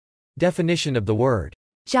Definition of the word.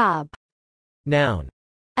 Job. Noun.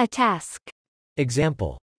 A task.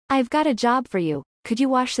 Example. I've got a job for you, could you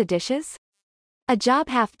wash the dishes? A job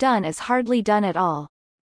half done is hardly done at all.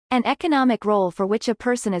 An economic role for which a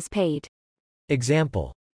person is paid.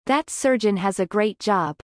 Example. That surgeon has a great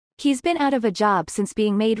job. He's been out of a job since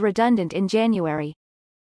being made redundant in January.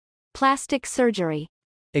 Plastic surgery.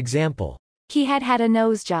 Example. He had had a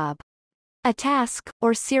nose job. A task,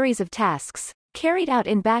 or series of tasks, carried out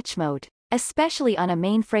in batch mode, especially on a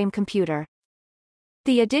mainframe computer.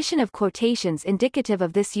 The addition of quotations indicative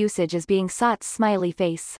of this usage is being sought. Smiley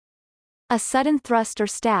face. A sudden thrust or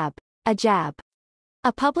stab. A jab.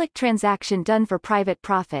 A public transaction done for private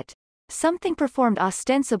profit. Something performed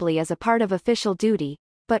ostensibly as a part of official duty,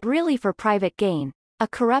 but really for private gain. A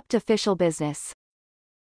corrupt official business.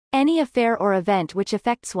 Any affair or event which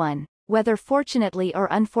affects one, whether fortunately or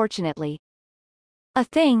unfortunately. A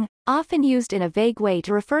thing, often used in a vague way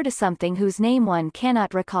to refer to something whose name one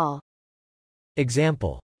cannot recall.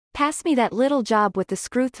 Example. Pass me that little job with the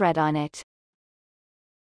screw thread on it.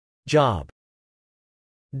 Job.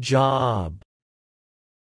 Job.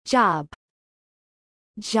 Job.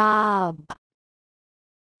 Job.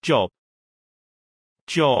 Job.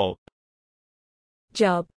 Job.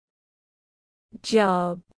 Job.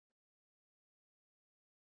 Job.